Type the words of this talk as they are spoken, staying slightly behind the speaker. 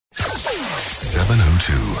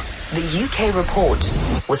702. The UK Report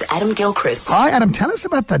with Adam Gilchrist. Hi, Adam. Tell us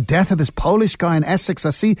about the death of this Polish guy in Essex. I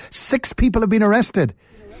see 6 people have been arrested.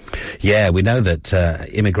 Yeah, we know that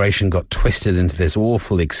immigration got twisted into this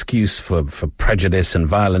awful excuse for prejudice and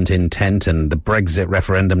violent intent, and the Brexit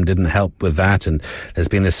referendum didn't help with that, and there's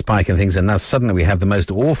been this spike in things, and now suddenly we have the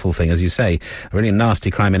most awful thing, as you say, a really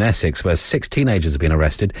nasty crime in Essex where 6 teenagers have been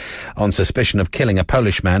arrested on suspicion of killing a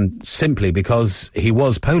Polish man simply because he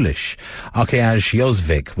was Polish. Arkadiusz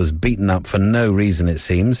Józwik was beaten up for no reason, it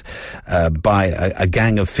seems, by a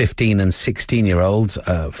gang of 15 and 16-year-olds,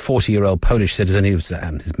 40-year-old Polish citizen.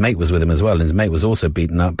 His mate was with him as well, and his mate was also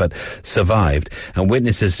beaten up but survived. And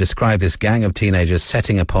witnesses describe this gang of teenagers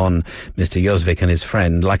setting upon Mr. Józwik and his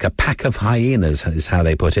friend like a pack of hyenas, is how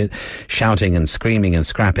they put it, shouting and screaming and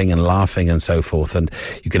scrapping and laughing and so forth. And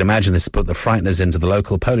you can imagine this put the frighteners into the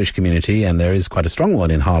local Polish community, and there is quite a strong one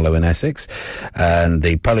in Harlow in Essex. And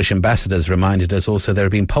the Polish ambassadors reminded us also there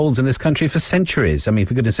have been Poles in this country for centuries. I mean,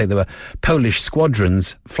 for goodness sake, there were Polish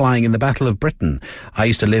squadrons flying in the Battle of Britain. I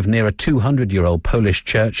used to live near a 200-year-old Polish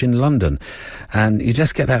church in London, and you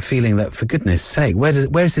just get that feeling that, for goodness sake, where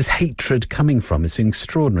is this hatred coming from? It's an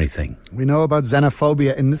extraordinary thing. We know about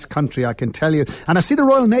xenophobia in this country, I can tell you. And I see the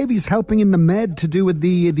Royal Navy's helping in the Med to do with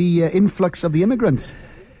the influx of the immigrants.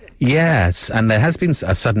 Yes, and there has been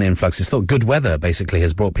a sudden influx. It's thought good weather basically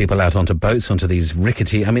has brought people out onto boats, onto these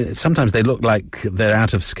rickety, I mean, sometimes they look like they're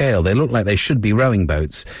out of scale. They look like they should be rowing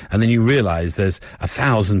boats, and then you realise there's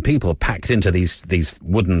 1,000 people packed into these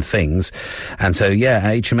wooden things. And so, yeah,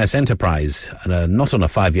 HMS Enterprise, not on a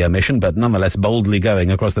 5-year mission, but nonetheless boldly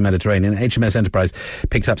going across the Mediterranean, HMS Enterprise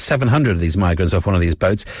picked up 700 of these migrants off one of these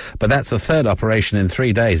boats, but that's the 3rd operation in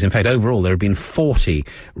 3 days. In fact, overall, there have been 40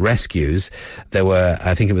 rescues. There were,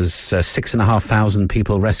 I think it was 6,500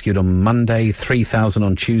 people rescued on Monday, 3,000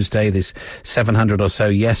 on Tuesday, this 700 or so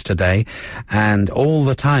yesterday, and all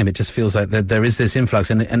the time it just feels like there is this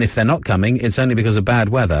influx, and if they're not coming, it's only because of bad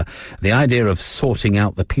weather. The idea of sorting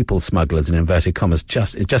out the people smugglers, in inverted commas,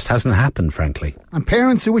 it just hasn't happened, frankly. And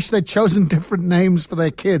parents who wish they'd chosen different names for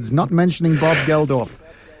their kids, not mentioning Bob Geldof.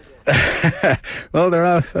 Well, there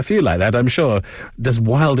are a few like that, I'm sure. Does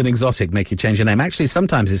wild and exotic make you change your name? Actually,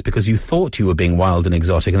 sometimes it's because you thought you were being wild and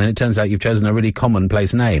exotic, and then it turns out you've chosen a really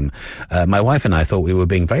commonplace name. My wife and I thought we were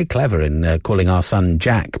being very clever in calling our son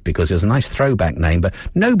Jack, because it was a nice throwback name, but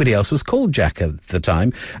nobody else was called Jack at the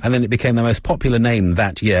time, and then it became the most popular name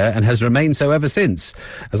that year and has remained so ever since,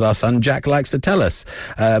 as our son Jack likes to tell us.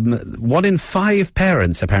 1 in 5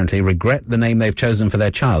 parents apparently regret the name they've chosen for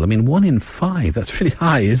their child. I mean, 1 in 5, that's really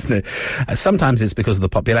high, isn't it? Sometimes it's because of the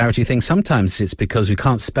popularity thing. Sometimes it's because we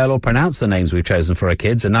can't spell or pronounce the names we've chosen for our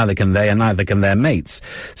kids, and neither can they, and neither can their mates.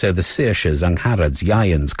 So the Saoirses, Angharads,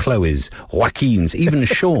 Yayans, Chloes, Joaquins, even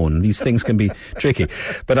Sean, these things can be tricky.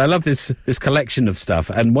 But I love this collection of stuff,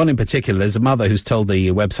 and one in particular, there's a mother who's told the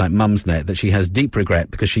website Mumsnet that she has deep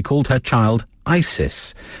regret because she called her child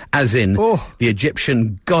ISIS, as in the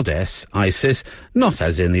Egyptian goddess Isis, not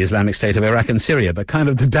as in the Islamic State of Iraq and Syria, but kind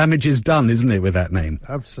of the damage is done, isn't it, with that name?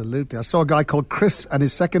 Absolutely. I saw a guy called Chris, and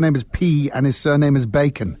his second name is P, and his surname is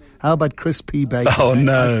Bacon. How about Chris P. Bacon? Oh,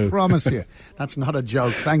 no. I promise you, that's not a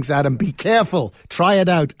joke. Thanks, Adam. Be careful. Try it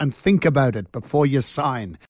out and think about it before you sign.